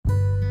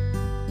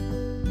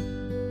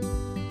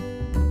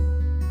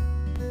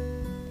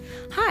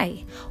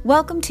Hi,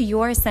 welcome to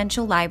your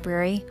Essential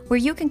Library, where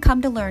you can come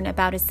to learn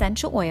about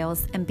essential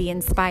oils and be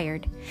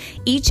inspired.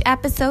 Each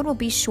episode will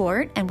be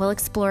short and we'll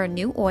explore a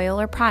new oil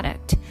or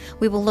product.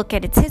 We will look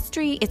at its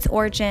history, its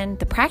origin,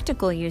 the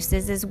practical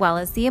uses, as well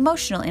as the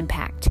emotional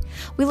impact.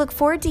 We look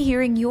forward to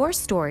hearing your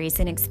stories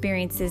and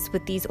experiences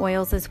with these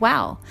oils as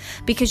well,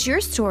 because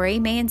your story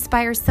may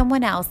inspire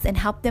someone else and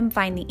help them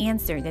find the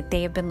answer that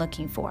they have been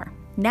looking for.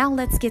 Now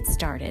let's get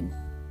started.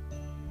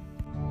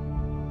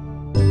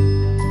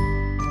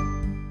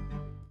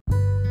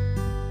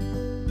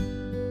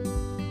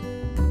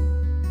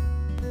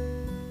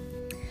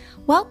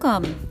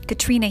 Welcome,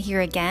 Katrina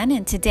here again,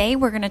 and today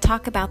we're going to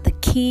talk about the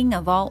king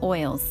of all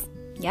oils.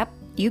 Yep,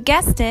 you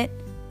guessed it,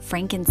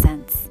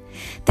 frankincense.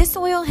 This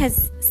oil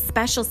has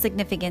special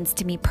significance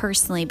to me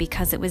personally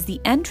because it was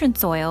the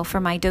entrance oil for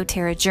my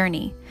doTERRA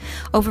journey.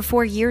 Over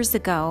 4 years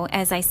ago,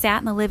 as I sat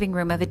in the living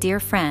room of a dear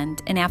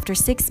friend, and after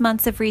 6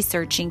 months of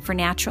researching for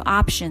natural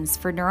options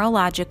for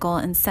neurological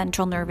and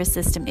central nervous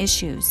system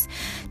issues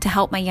to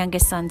help my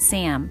youngest son,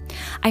 Sam,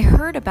 I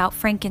heard about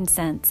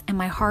frankincense and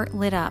my heart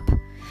lit up.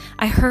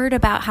 I heard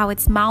about how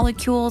its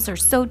molecules are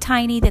so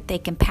tiny that they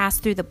can pass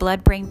through the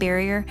blood-brain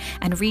barrier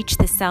and reach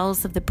the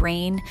cells of the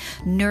brain,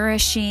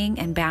 nourishing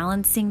and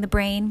balancing the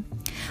brain.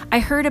 I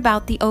heard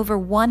about the over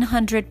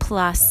 100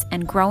 plus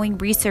and growing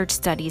research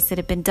studies that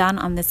have been done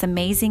on this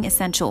amazing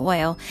essential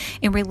oil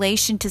in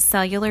relation to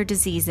cellular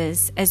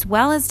diseases, as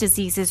well as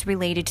diseases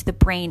related to the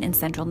brain and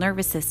central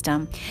nervous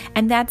system.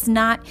 And that's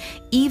not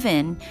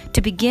even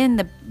to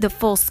begin the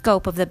full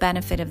scope of the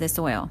benefit of this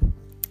oil.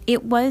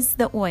 It was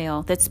the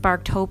oil that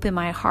sparked hope in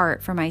my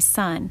heart for my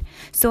son,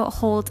 so it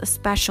holds a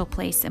special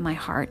place in my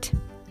heart.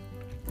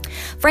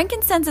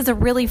 Frankincense is a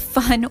really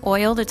fun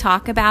oil to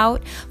talk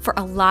about for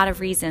a lot of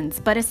reasons,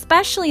 but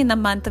especially in the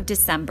month of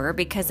December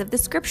because of the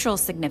scriptural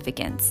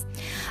significance.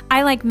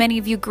 I, like many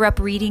of you, grew up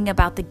reading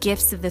about the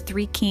gifts of the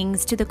three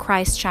kings to the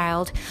Christ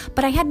child,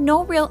 but I had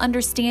no real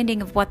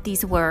understanding of what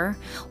these were,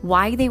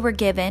 why they were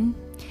given,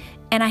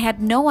 and I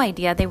had no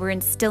idea they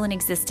were still in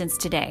existence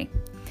today.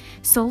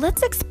 So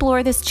let's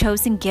explore this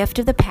chosen gift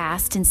of the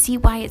past and see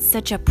why it's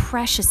such a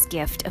precious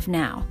gift of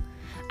now.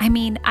 I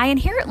mean, I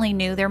inherently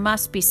knew there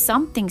must be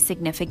something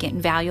significant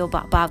and valuable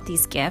about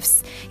these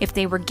gifts if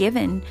they were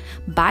given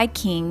by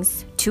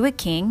kings to a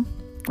king,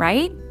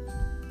 right?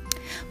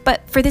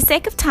 But for the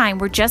sake of time,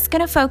 we're just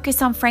going to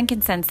focus on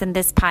frankincense in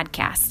this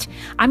podcast.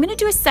 I'm going to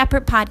do a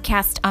separate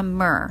podcast on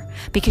myrrh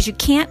because you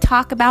can't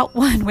talk about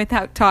one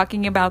without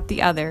talking about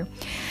the other.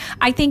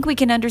 I think we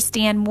can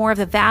understand more of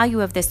the value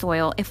of this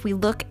oil if we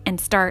look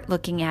and start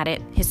looking at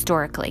it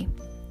historically.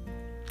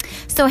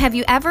 So have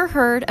you ever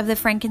heard of the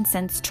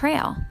Frankincense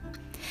Trail?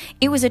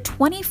 It was a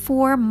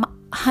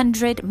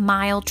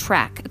 2,400-mile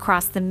trek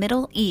across the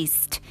Middle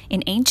East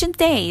in ancient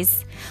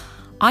days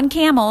on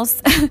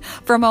camels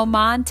from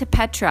Oman to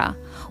Petra,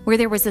 where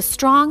there was a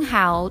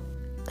stronghold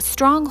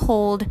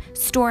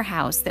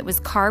storehouse that was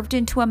carved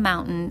into a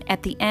mountain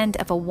at the end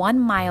of a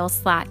 1-mile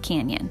slot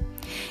canyon.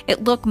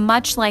 It looked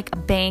much like a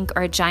bank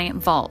or a giant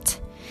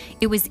vault.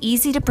 It was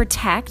easy to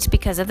protect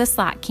because of the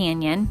slot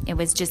canyon. It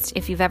was just,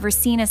 if you've ever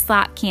seen a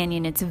slot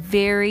canyon, it's a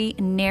very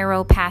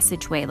narrow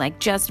passageway, like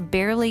just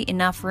barely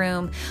enough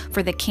room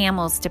for the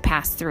camels to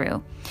pass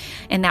through.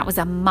 And that was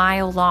a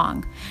mile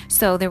long.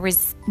 So there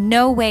was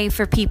no way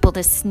for people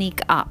to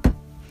sneak up.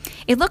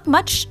 It looked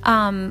much,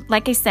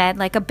 like I said,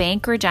 like a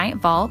bank or a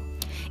giant vault.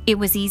 It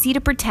was easy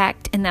to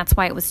protect, and that's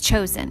why it was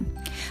chosen.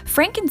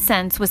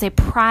 Frankincense was a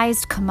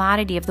prized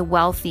commodity of the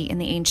wealthy in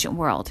the ancient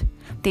world.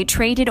 They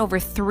traded over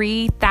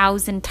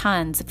 3,000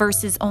 tons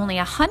versus only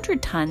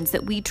 100 tons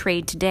that we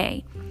trade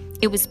today.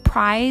 It was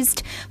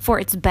prized for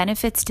its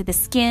benefits to the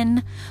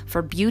skin,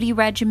 for beauty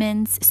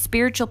regimens,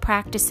 spiritual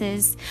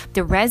practices.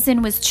 The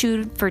resin was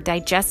chewed for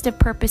digestive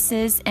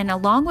purposes, and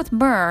along with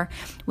myrrh,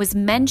 was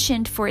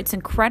mentioned for its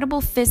incredible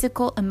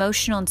physical,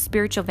 emotional, and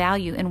spiritual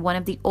value in one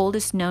of the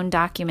oldest known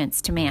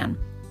documents to man.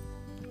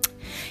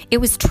 It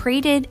was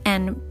traded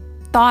and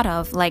thought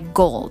of like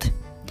gold.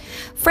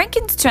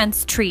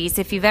 Frankincense trees,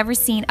 if you've ever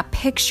seen a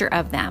picture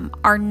of them,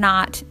 are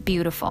not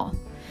beautiful.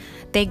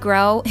 They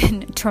grow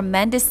in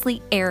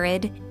tremendously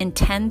arid,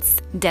 intense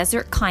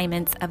desert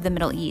climates of the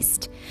Middle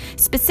East,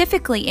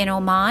 specifically in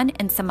Oman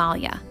and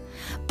Somalia.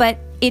 But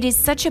it is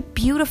such a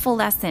beautiful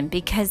lesson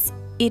because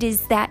it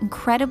is that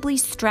incredibly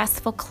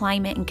stressful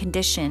climate and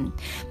condition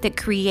that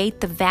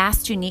create the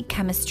vast, unique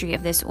chemistry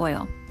of this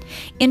oil.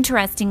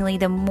 Interestingly,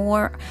 the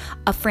more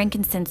a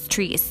frankincense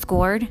tree is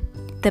scored,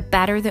 the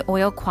better the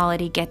oil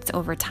quality gets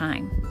over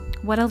time.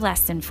 What a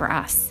lesson for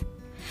us.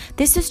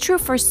 This is true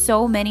for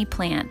so many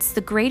plants.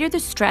 The greater the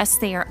stress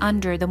they are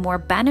under, the more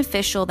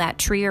beneficial that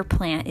tree or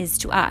plant is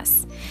to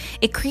us.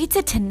 It creates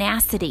a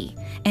tenacity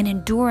and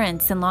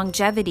endurance and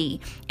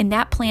longevity in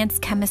that plant's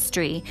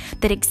chemistry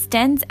that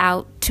extends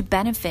out to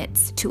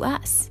benefits to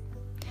us.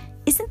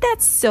 Isn't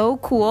that so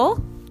cool?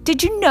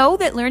 Did you know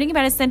that learning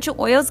about essential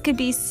oils could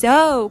be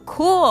so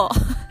cool?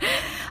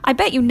 I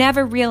bet you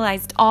never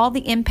realized all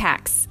the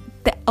impacts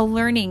that a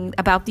learning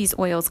about these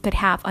oils could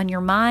have on your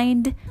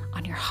mind,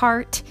 on your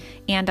heart,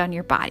 and on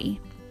your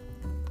body.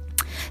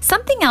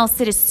 Something else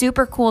that is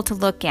super cool to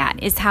look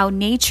at is how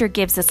nature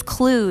gives us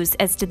clues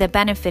as to the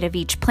benefit of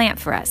each plant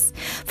for us.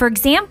 For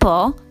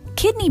example,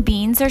 kidney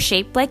beans are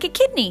shaped like a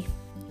kidney.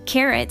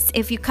 Carrots,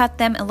 if you cut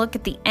them and look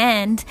at the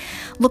end,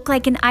 look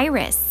like an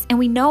iris, and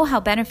we know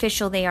how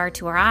beneficial they are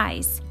to our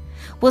eyes.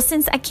 Well,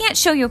 since I can't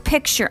show you a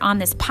picture on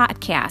this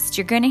podcast,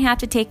 you're going to have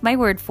to take my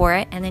word for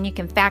it, and then you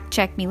can fact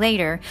check me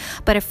later.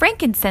 But a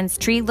frankincense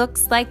tree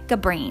looks like a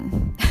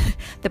brain.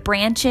 The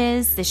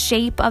branches, the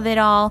shape of it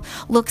all,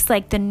 looks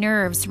like the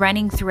nerves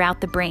running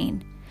throughout the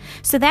brain.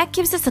 So that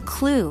gives us a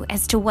clue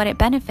as to what it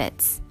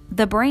benefits.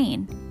 The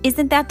brain.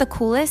 Isn't that the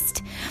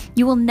coolest?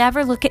 You will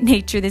never look at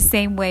nature the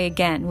same way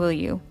again, will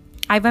you?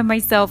 I find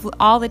myself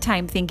all the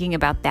time thinking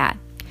about that.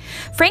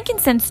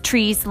 Frankincense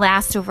trees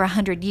last over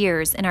 100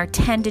 years and are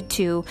tended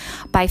to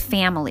by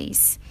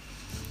families.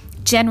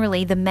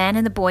 Generally, the men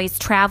and the boys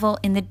travel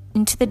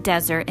into the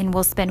desert and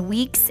will spend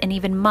weeks and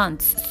even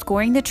months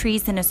scoring the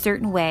trees in a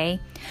certain way,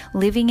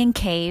 living in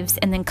caves,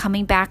 and then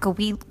coming back a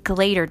week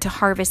later to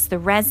harvest the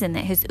resin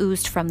that has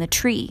oozed from the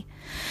tree.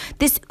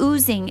 This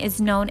oozing is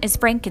known as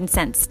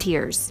frankincense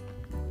tears.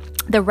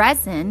 The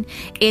resin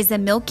is a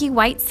milky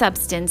white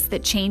substance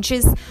that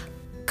changes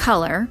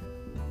color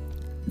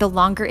the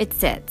longer it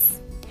sits.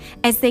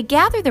 As they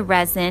gather the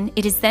resin,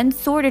 it is then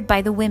sorted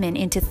by the women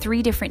into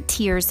 3 different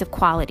tiers of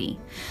quality.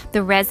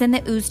 The resin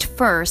that oozed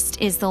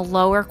first is the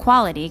lower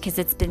quality because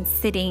it's been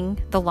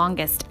sitting the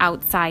longest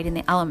outside in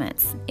the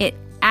elements. It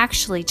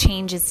actually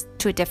changes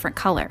to a different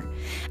color.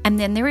 And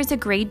then there is a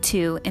grade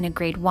 2 and a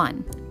grade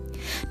 1.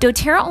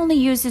 doTERRA only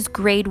uses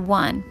grade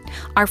 1.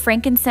 Our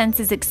frankincense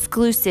is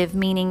exclusive,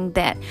 meaning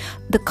that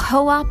the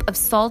co-op of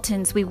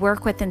sultans we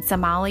work with in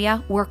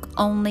Somalia work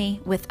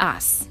only with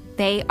us.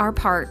 They are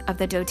part of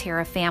the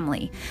doTERRA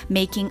family,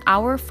 making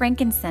our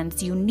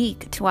frankincense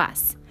unique to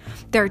us.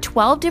 There are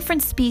 12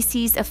 different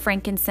species of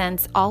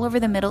frankincense all over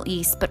the Middle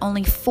East, but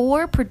only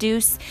 4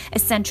 produce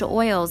essential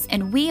oils,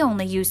 and we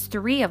only use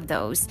 3 of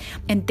those,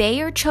 and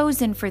they are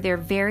chosen for their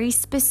very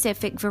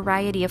specific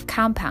variety of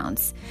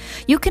compounds.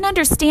 You can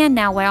understand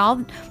now why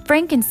all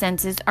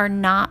frankincenses are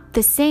not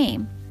the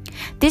same.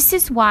 This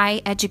is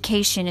why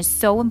education is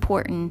so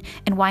important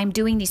and why I'm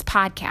doing these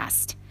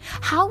podcasts.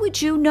 How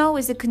would you know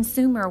as a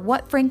consumer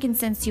what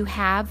frankincense you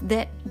have,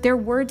 that there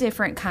were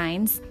different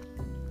kinds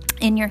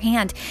in your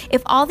hand,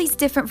 if all these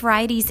different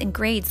varieties and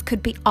grades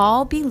could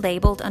all be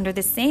labeled under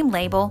the same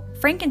label,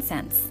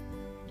 frankincense?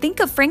 Think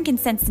of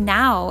frankincense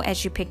now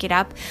as you pick it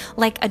up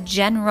like a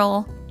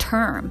general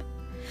term.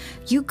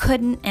 You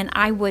couldn't and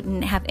I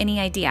wouldn't have any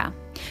idea.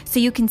 So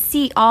you can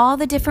see all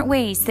the different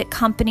ways that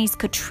companies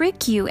could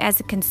trick you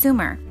as a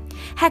consumer.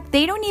 Heck,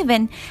 they don't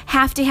even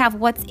have to have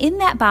what's in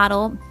that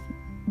bottle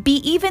be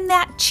even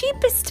that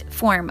cheapest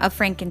form of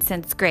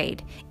frankincense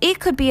grade. It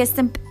could be a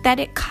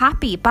synthetic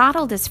copy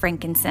bottled as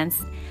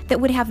frankincense that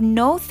would have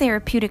no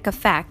therapeutic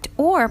effect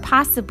or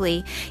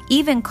possibly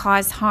even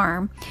cause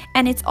harm,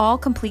 and it's all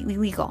completely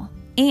legal.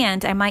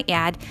 And I might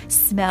add,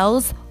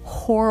 smells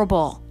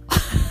horrible.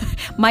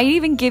 Might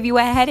even give you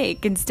a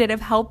headache instead of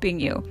helping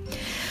you.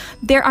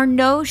 There are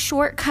no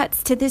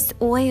shortcuts to this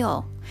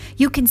oil.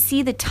 You can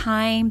see the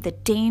time, the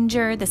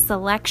danger, the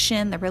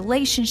selection, the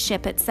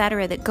relationship,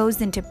 etc. that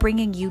goes into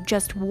bringing you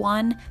just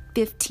one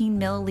 15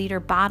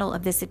 milliliter bottle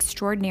of this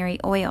extraordinary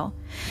oil.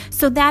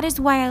 So that is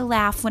why I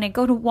laugh when I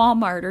go to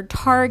Walmart or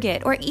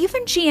Target or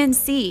even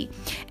GNC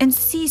and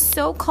see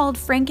so-called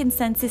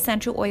frankincense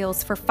essential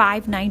oils for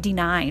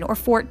 $5.99 or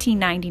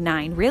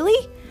 $14.99.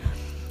 Really?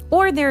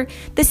 Or they're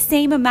the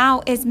same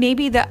amount as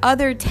maybe the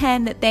other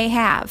 10 that they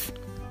have.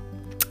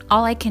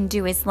 All I can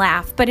do is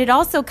laugh, but it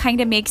also kind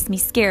of makes me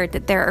scared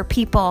that there are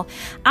people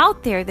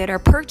out there that are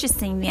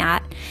purchasing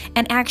that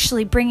and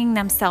actually bringing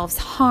themselves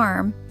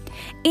harm,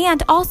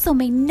 and also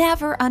may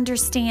never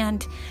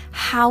understand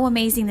how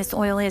amazing this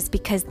oil is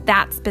because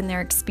that's been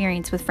their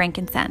experience with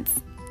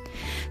frankincense.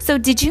 So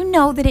did you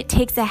know that it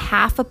takes a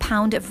half a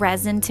pound of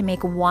resin to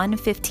make one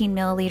 15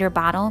 milliliter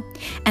bottle,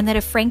 and that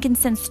a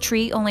frankincense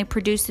tree only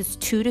produces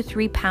 2 to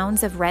 3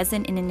 pounds of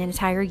resin in an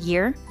entire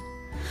year?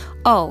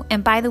 Oh,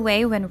 and by the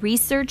way, when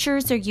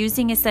researchers are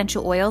using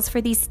essential oils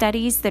for these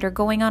studies that are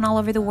going on all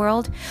over the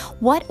world,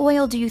 what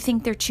oil do you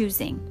think they're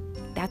choosing?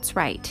 That's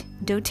right,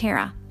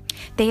 doTERRA.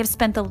 They have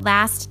spent the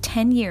last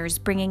 10 years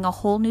bringing a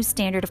whole new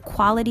standard of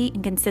quality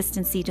and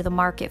consistency to the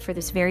market for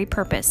this very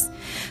purpose.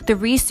 The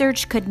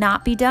research could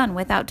not be done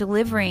without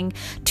delivering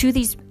to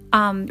these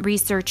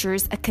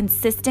researchers a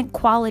consistent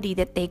quality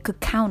that they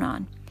could count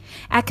on.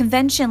 At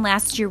convention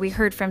last year, we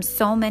heard from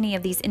so many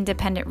of these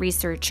independent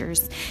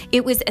researchers.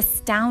 It was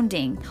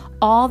astounding,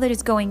 all that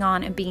is going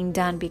on and being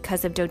done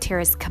because of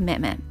doTERRA's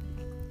commitment.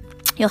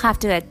 You'll have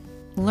to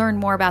learn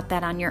more about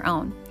that on your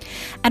own.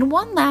 And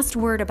one last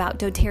word about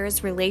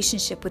doTERRA's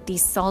relationship with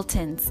these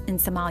sultans in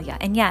Somalia.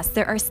 And yes,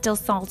 there are still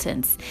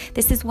sultans.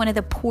 This is one of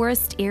the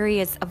poorest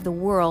areas of the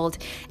world,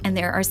 and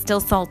there are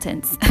still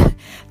sultans.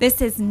 This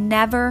has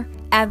never,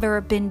 ever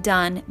been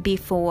done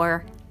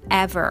before,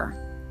 ever.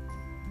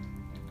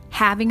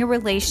 Having a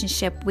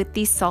relationship with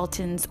these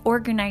sultans,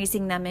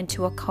 organizing them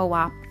into a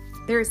co-op.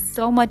 There is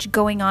so much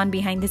going on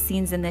behind the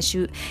scenes in this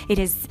shoot. It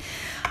is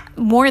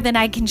more than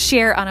I can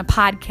share on a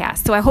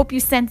podcast. So I hope you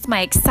sense my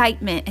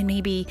excitement and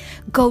maybe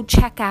go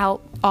check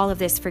out all of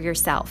this for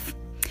yourself.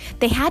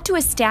 They had to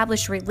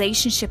establish a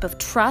relationship of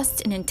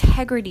trust and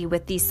integrity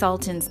with these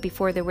sultans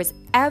before there was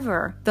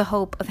ever the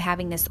hope of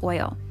having this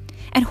oil.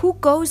 And who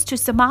goes to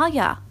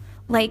Somalia?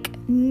 Like,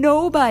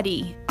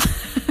 nobody.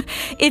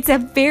 It's a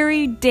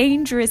very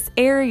dangerous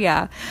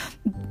area.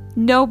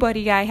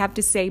 Nobody, I have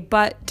to say,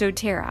 but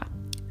doTERRA.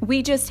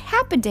 We just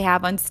happen to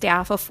have on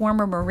staff a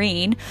former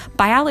Marine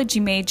biology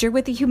major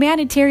with a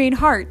humanitarian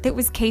heart that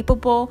was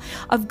capable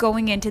of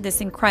going into this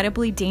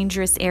incredibly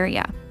dangerous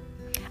area.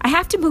 I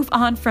have to move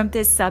on from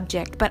this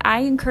subject, but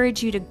I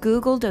encourage you to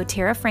Google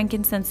doTERRA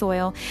frankincense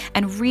oil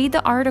and read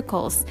the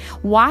articles.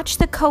 Watch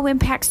the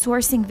co-impact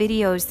sourcing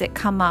videos that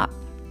come up,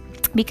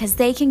 because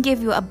they can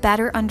give you a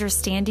better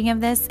understanding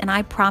of this, and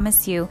I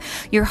promise you,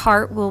 your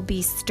heart will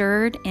be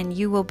stirred and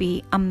you will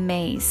be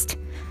amazed.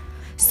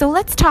 So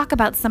let's talk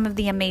about some of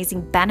the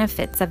amazing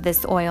benefits of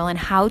this oil and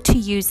how to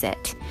use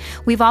it.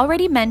 We've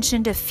already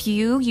mentioned a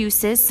few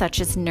uses, such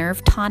as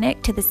nerve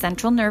tonic to the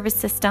central nervous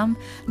system,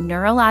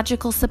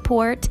 neurological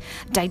support,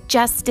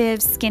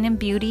 digestive, skin and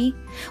beauty.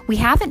 We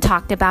haven't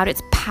talked about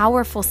its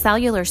powerful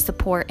cellular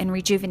support and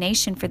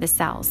rejuvenation for the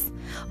cells.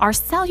 Our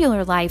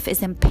cellular life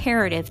is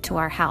imperative to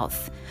our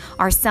health.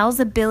 Our cells'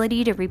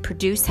 ability to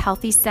reproduce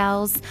healthy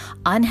cells,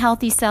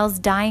 unhealthy cells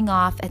dying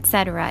off,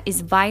 etc., is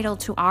vital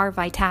to our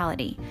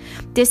vitality.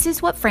 This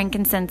is what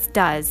frankincense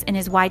does, and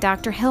is why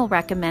Dr. Hill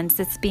recommends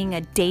this being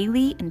a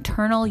daily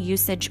internal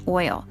usage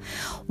oil,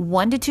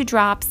 1 to 2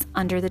 drops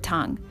under the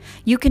tongue.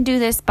 You can do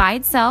this by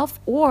itself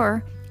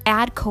or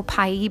add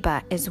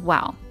copaiba as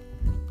well.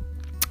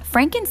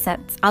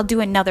 Frankincense, I'll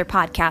do another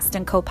podcast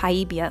on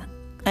copaiba,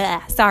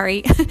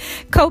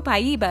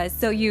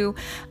 so you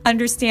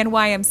understand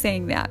why I'm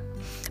saying that.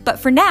 But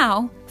for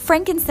now,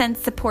 frankincense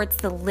supports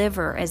the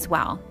liver as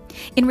well.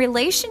 In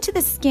relation to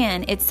the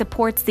skin, it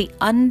supports the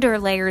under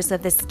layers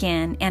of the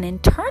skin and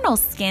internal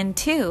skin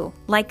too,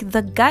 like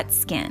the gut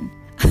skin.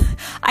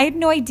 I had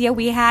no idea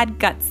we had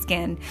gut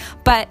skin,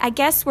 but I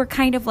guess we're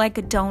kind of like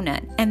a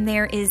donut, and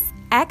there is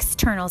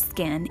external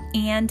skin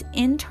and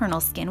internal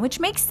skin, which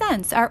makes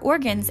sense. Our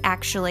organs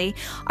actually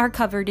are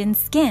covered in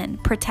skin,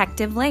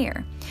 protective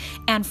layer,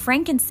 and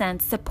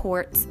frankincense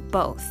supports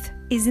both.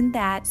 Isn't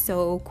that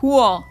so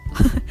cool?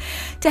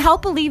 To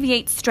help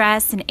alleviate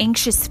stress and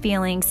anxious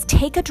feelings,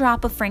 take a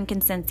drop of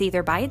frankincense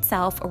either by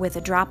itself or with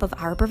a drop of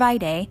arbor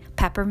vitae,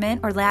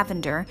 peppermint, or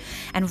lavender,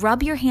 and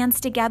rub your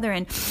hands together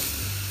and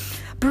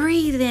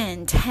breathe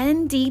in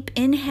 10 deep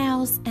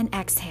inhales and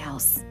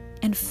exhales,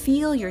 and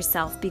feel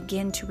yourself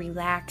begin to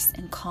relax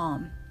and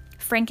calm.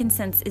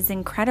 Frankincense is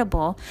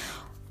incredible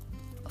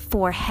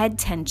for head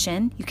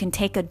tension. You can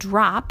take a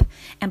drop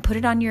and put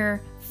it on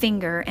your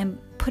finger and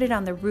put it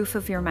on the roof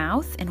of your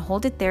mouth and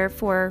hold it there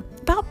for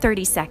about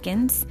 30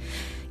 seconds.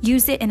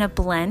 Use it in a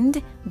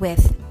blend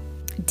with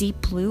deep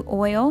blue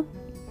oil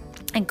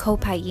and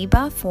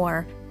copaiba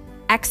for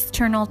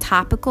external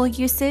topical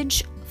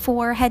usage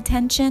for head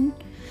tension.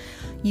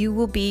 You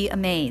will be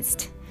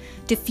amazed.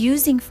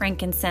 Diffusing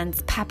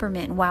frankincense,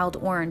 peppermint, and wild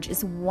orange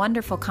is a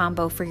wonderful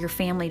combo for your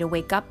family to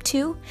wake up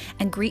to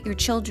and greet your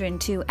children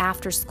to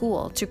after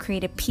school to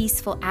create a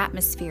peaceful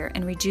atmosphere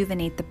and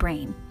rejuvenate the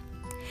brain.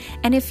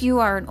 And if you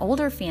are an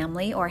older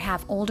family or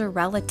have older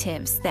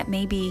relatives that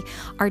maybe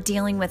are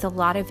dealing with a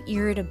lot of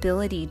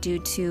irritability due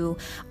to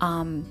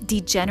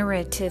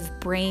degenerative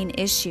brain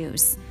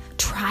issues,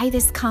 try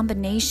this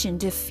combination,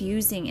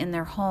 diffusing in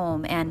their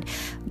home and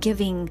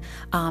giving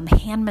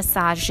hand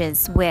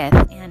massages with.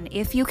 And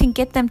if you can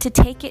get them to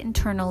take it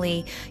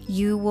internally,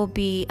 you will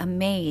be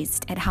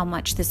amazed at how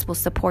much this will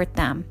support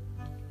them.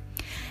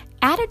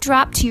 Add a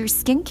drop to your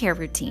skincare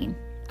routine.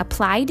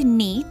 Applied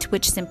neat,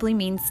 which simply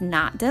means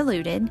not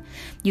diluted.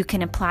 You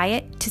can apply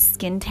it to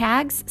skin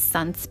tags,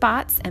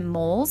 sunspots, and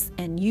moles,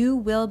 and you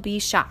will be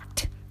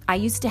shocked. I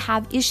used to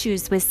have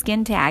issues with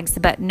skin tags,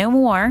 but no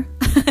more.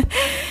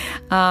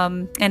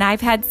 And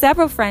I've had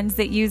several friends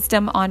that used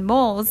them on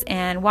moles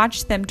and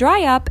watched them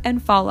dry up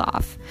and fall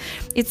off.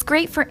 It's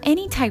great for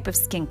any type of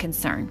skin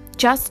concern.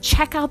 Just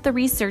check out the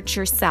research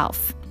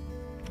yourself.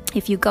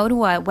 If you go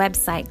to a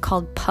website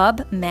called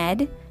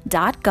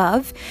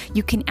PubMed.gov,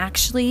 you can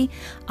actually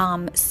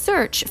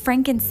search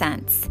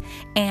frankincense,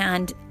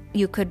 and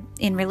you could,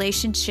 in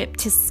relationship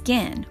to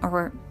skin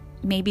or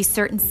maybe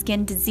certain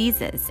skin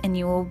diseases, and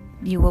you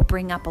will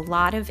bring up a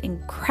lot of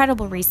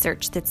incredible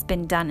research that's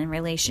been done in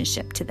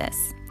relationship to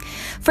this.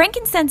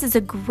 Frankincense is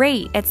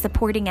great at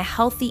supporting a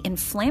healthy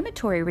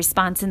inflammatory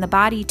response in the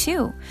body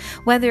too,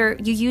 whether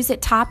you use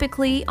it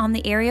topically on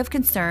the area of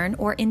concern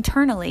or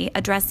internally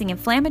addressing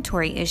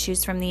inflammatory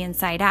issues from the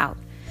inside out.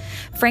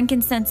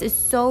 Frankincense is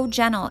so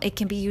gentle, it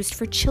can be used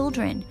for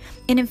children.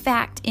 And in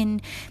fact,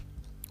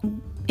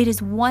 It is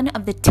one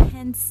of the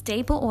 10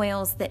 staple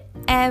oils that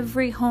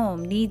every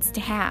home needs to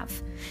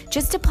have.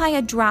 Just apply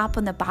a drop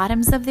on the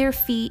bottoms of their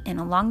feet and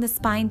along the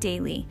spine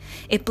daily.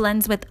 It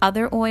blends with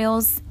other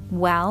oils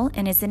well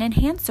and is an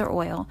enhancer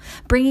oil,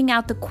 bringing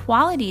out the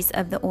qualities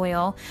of the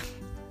oil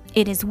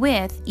it is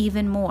with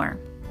even more.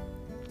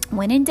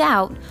 When in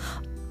doubt,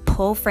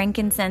 pull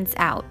frankincense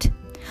out.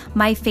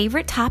 My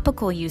favorite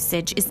topical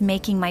usage is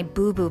making my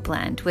boo-boo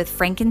blend with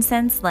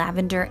frankincense,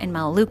 lavender, and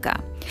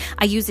melaleuca.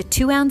 I use a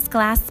 2-ounce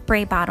glass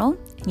spray bottle.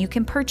 You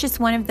can purchase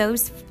one of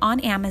those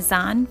on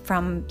Amazon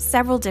from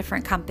several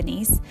different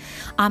companies.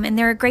 And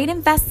they're a great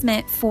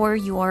investment for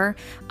your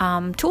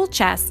tool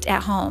chest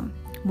at home.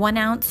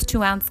 1-ounce,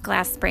 2-ounce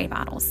glass spray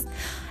bottles.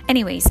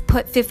 Anyways,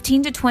 put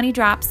 15 to 20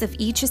 drops of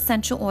each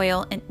essential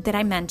oil that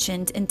I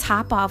mentioned and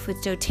top off with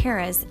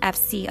doTERRA's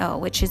FCO,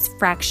 which is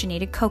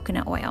fractionated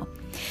coconut oil.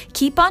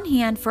 Keep on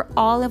hand for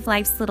all of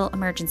life's little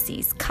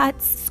emergencies,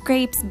 cuts,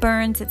 scrapes,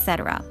 burns,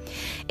 etc.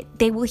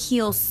 They will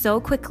heal so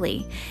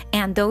quickly,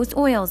 and those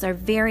oils are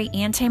very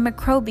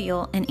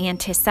antimicrobial and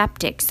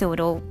antiseptic, so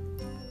it'll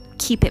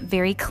keep it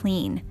very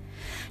clean.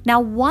 Now,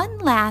 one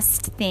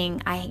last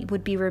thing I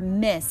would be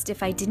remiss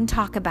if I didn't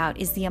talk about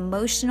is the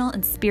emotional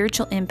and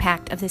spiritual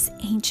impact of this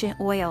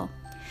ancient oil.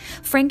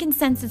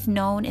 Frankincense is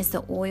known as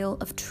the oil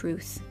of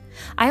truth.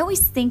 I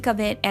always think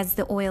of it as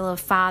the oil of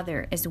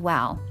Father as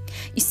well.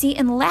 You see,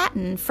 in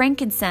Latin,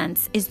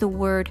 frankincense is the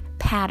word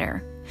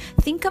pater.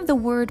 Think of the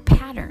word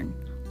pattern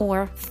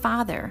or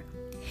father.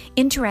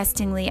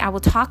 Interestingly, I will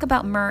talk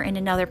about myrrh in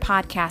another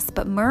podcast,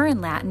 but myrrh in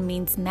Latin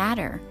means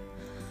matter,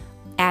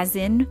 as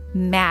in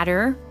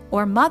matter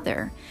or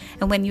mother.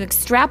 And when you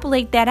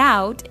extrapolate that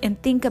out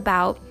and think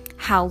about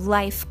how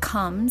life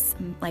comes,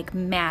 like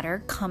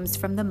matter comes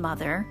from the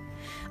mother,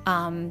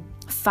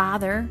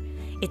 father,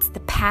 it's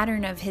the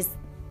pattern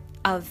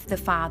of the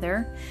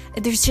Father.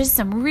 There's just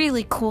some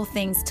really cool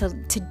things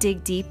to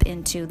dig deep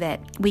into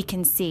that we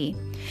can see.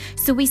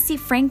 So we see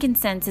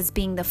frankincense as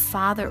being the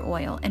father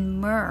oil and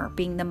myrrh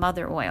being the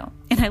mother oil.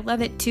 And I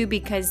love it too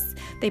because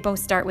they both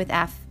start with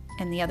F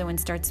and the other one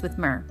starts with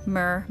myrrh.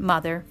 Myrrh,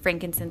 mother,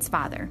 frankincense,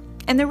 father.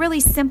 And the really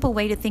simple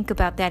way to think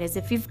about that is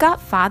if you've got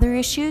father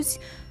issues,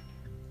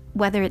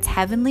 whether it's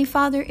heavenly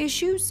father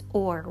issues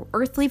or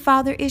earthly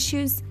father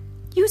issues,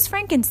 use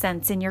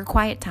frankincense in your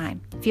quiet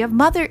time. If you have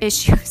mother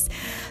issues,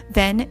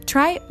 then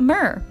try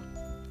myrrh.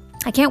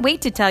 I can't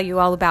wait to tell you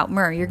all about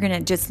myrrh. You're going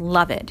to just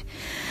love it.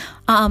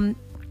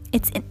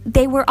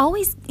 They were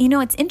always,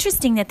 it's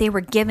interesting that they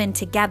were given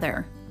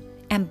together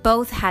and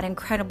both had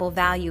incredible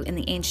value in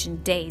the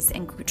ancient days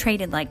and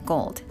traded like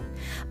gold.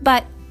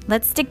 But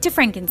let's stick to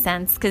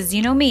frankincense because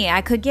you know me,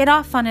 I could get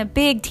off on a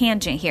big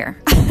tangent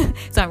here.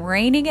 So I'm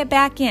reining it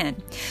back in.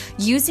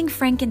 Using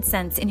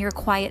frankincense in your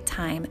quiet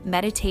time,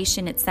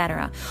 meditation,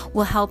 etc.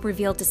 will help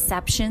reveal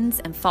deceptions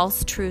and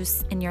false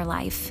truths in your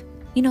life.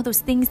 Those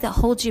things that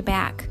hold you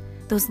back,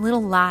 those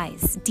little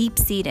lies,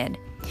 deep-seated.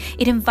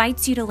 It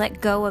invites you to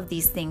let go of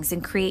these things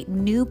and create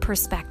new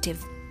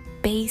perspective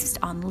based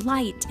on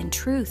light and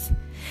truth.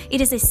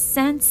 It is a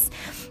sense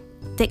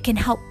that can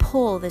help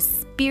pull the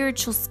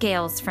spiritual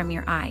scales from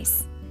your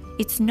eyes.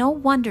 It's no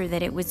wonder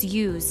that it was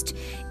used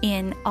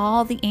in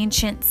all the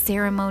ancient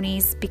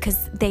ceremonies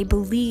because they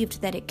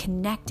believed that it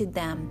connected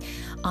them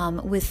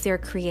with their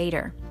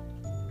Creator.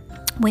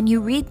 When you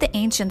read the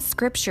ancient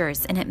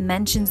scriptures and it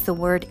mentions the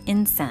word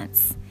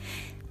incense,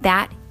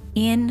 that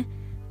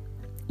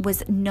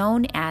was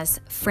known as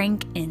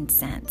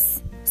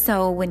frankincense.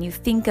 So when you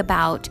think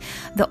about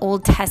the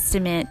Old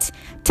Testament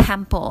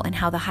temple and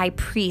how the high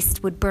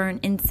priest would burn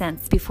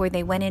incense before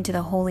they went into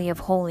the Holy of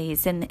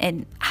Holies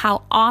and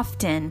how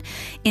often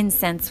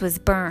incense was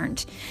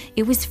burned,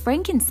 it was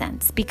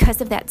frankincense because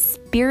of that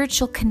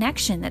spiritual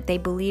connection that they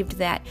believed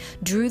that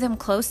drew them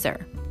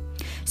closer.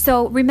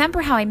 So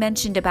remember how I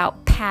mentioned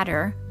about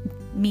pater,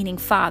 meaning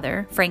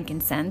father,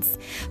 frankincense.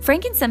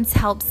 Frankincense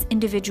helps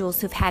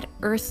individuals who've had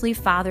earthly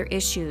father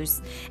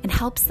issues and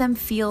helps them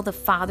feel the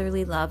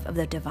fatherly love of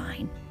the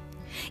divine.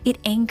 It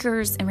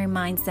anchors and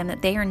reminds them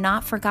that they are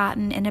not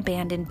forgotten and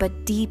abandoned,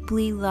 but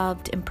deeply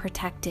loved and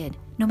protected,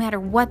 no matter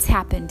what's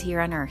happened here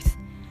on earth.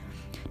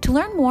 To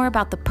learn more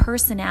about the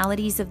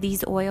personalities of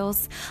these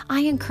oils,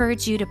 I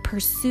encourage you to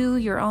pursue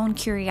your own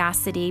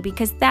curiosity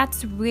because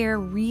that's where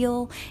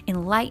real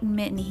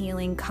enlightenment and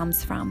healing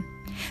comes from.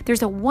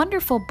 There's a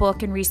wonderful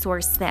book and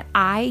resource that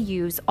I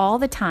use all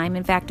the time,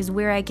 in fact, is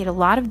where I get a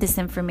lot of this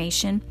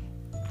information,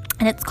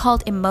 and it's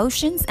called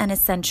Emotions and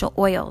Essential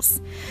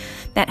Oils.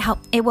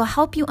 It will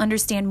help you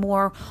understand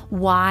more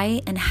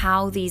why and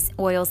how these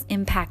oils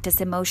impact us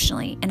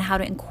emotionally and how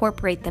to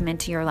incorporate them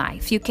into your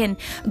life. You can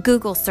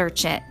Google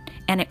search it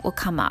and it will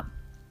come up.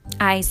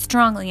 I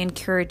strongly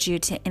encourage you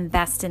to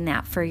invest in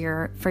that for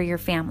your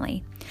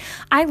family.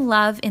 I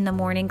love in the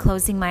morning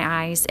closing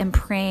my eyes and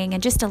praying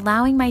and just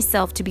allowing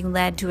myself to be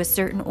led to a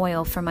certain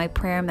oil for my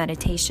prayer and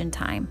meditation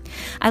time.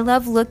 I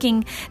love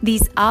looking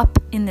these up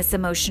in this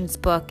emotions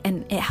book,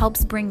 and it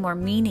helps bring more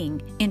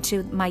meaning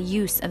into my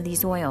use of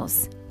these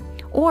oils.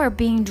 or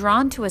being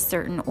drawn to a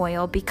certain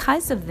oil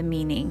because of the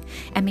meaning.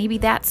 And maybe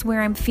that's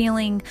where I'm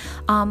feeling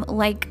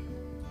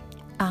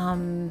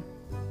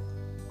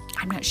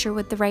I'm not sure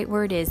what the right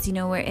word is,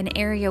 an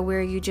area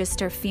where you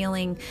just are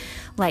feeling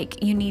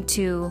like you need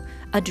to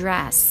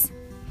address.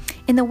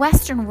 In the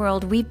Western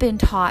world, we've been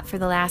taught for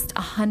the last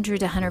 100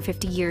 to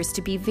 150 years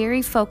to be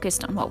very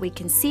focused on what we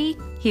can see,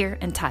 hear,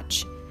 and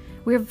touch.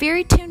 We're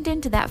very tuned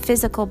into that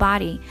physical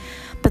body.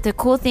 But the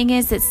cool thing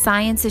is that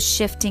science is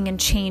shifting and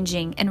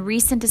changing, and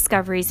recent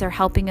discoveries are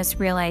helping us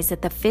realize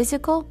that the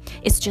physical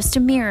is just a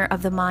mirror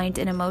of the mind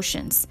and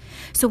emotions.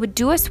 So it would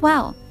do us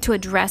well to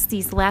address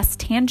these less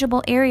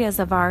tangible areas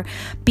of our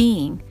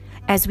being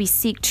as we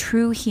seek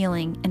true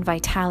healing and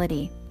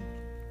vitality.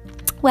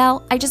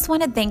 Well, I just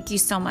want to thank you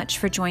so much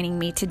for joining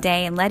me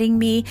today and letting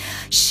me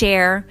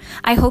share.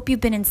 I hope you've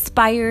been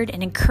inspired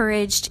and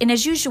encouraged. And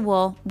as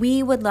usual,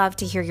 we would love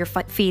to hear your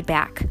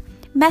feedback.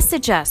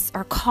 Message us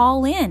or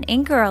call in.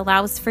 Anchor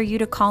allows for you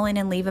to call in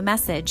and leave a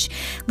message.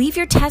 Leave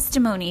your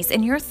testimonies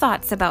and your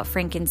thoughts about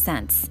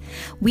frankincense.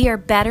 We are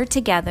better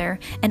together,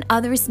 and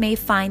others may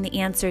find the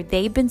answer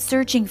they've been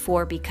searching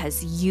for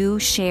because you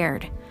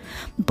shared.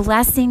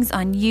 Blessings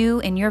on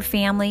you and your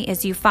family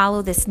as you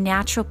follow this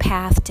natural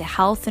path to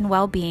health and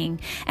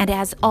well-being. And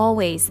as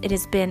always, it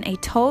has been a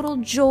total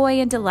joy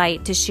and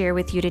delight to share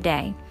with you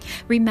today.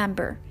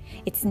 Remember,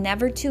 it's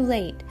never too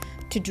late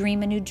to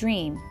dream a new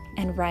dream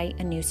and write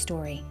a new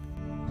story.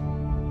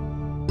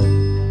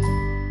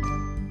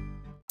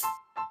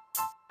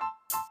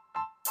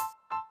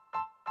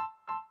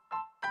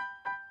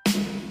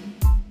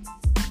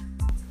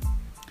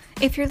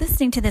 If you're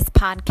listening to this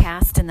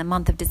podcast in the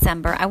month of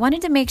December, I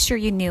wanted to make sure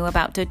you knew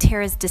about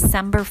doTERRA's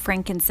December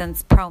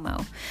frankincense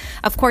promo.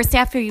 Of course,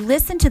 after you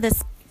listen to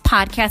this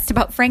podcast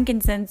about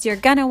frankincense, you're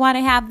going to want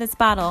to have this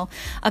bottle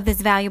of this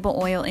valuable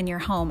oil in your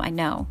home, I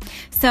know.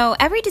 So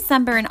every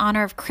December, in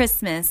honor of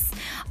Christmas,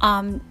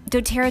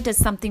 doTERRA does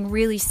something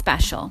really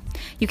special.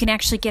 You can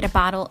actually get a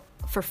bottle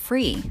for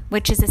free,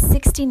 which is a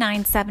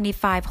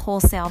 $69.75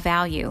 wholesale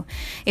value.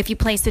 If you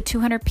place a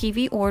 200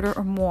 PV order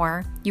or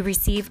more, you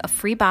receive a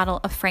free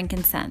bottle of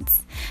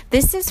frankincense.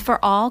 This is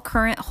for all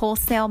current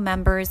wholesale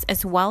members,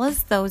 as well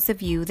as those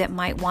of you that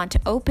might want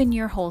to open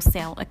your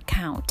wholesale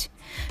account.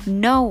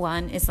 No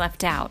one is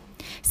left out.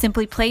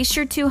 Simply place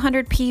your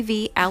 200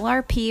 PV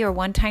LRP or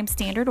one-time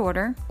standard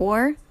order,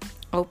 or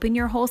open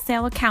your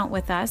wholesale account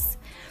with us,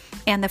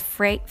 and the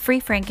free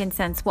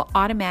frankincense will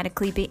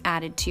automatically be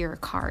added to your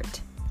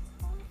cart.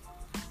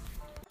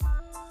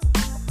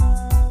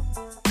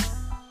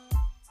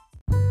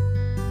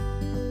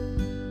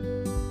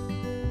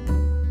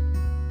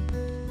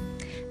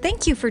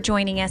 Thank you for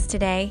joining us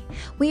today.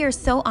 We are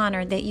so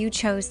honored that you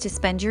chose to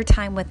spend your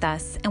time with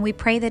us, and we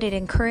pray that it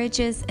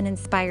encourages and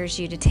inspires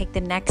you to take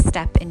the next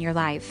step in your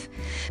life.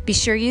 Be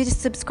sure you to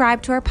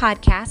subscribe to our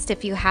podcast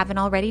if you haven't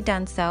already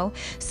done so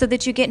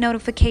that you get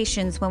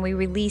notifications when we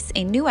release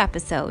a new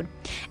episode.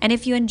 And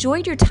if you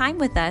enjoyed your time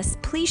with us,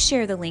 please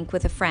share the link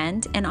with a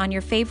friend and on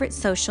your favorite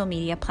social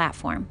media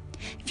platform.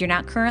 If you're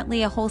not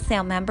currently a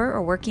wholesale member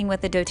or working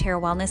with a doTERRA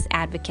Wellness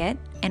Advocate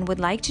and would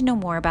like to know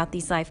more about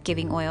these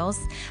life-giving oils,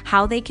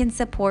 how they can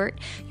support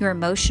your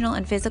emotional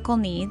and physical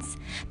needs,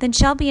 then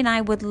Shelby and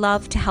I would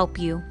love to help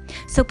you.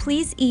 So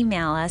please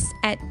email us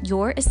at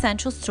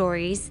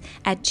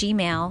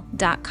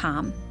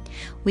youressentialstories@gmail.com.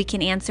 We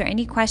can answer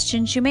any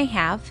questions you may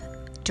have,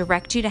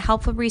 direct you to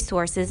helpful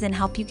resources, and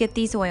help you get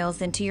these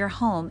oils into your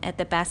home at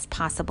the best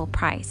possible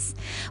price.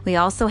 We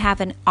also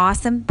have an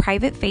awesome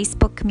private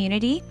Facebook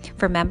community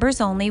for members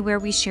only, where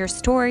we share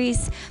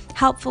stories,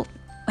 helpful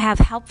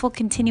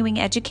continuing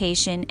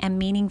education, and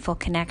meaningful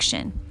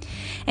connection.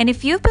 And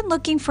if you've been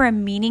looking for a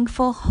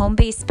meaningful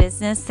home-based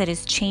business that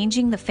is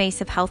changing the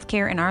face of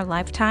healthcare in our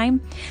lifetime,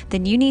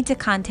 then you need to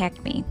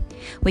contact me.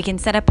 We can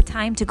set up a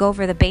time to go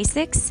over the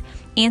basics,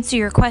 answer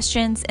your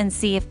questions, and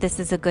see if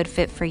this is a good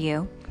fit for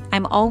you.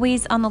 I'm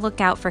always on the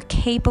lookout for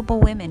capable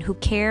women who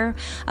care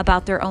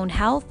about their own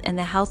health and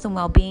the health and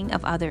well-being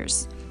of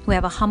others, who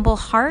have a humble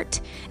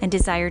heart and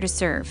desire to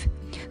serve,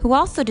 who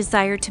also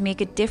desire to make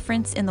a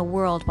difference in the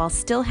world while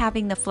still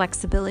having the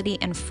flexibility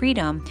and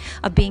freedom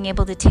of being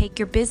able to take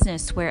your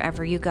business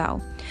wherever you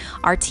go.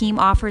 Our team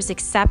offers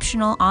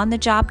exceptional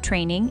on-the-job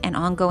training and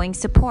ongoing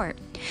support.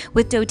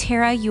 With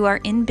doTERRA, you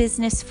are in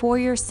business for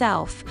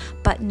yourself,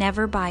 but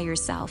never by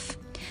yourself.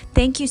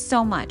 Thank you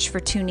so much for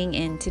tuning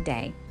in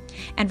today.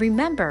 And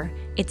remember,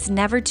 it's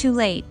never too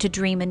late to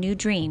dream a new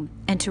dream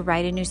and to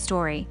write a new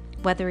story,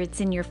 whether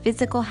it's in your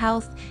physical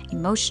health,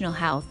 emotional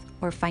health,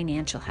 or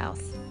financial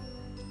health.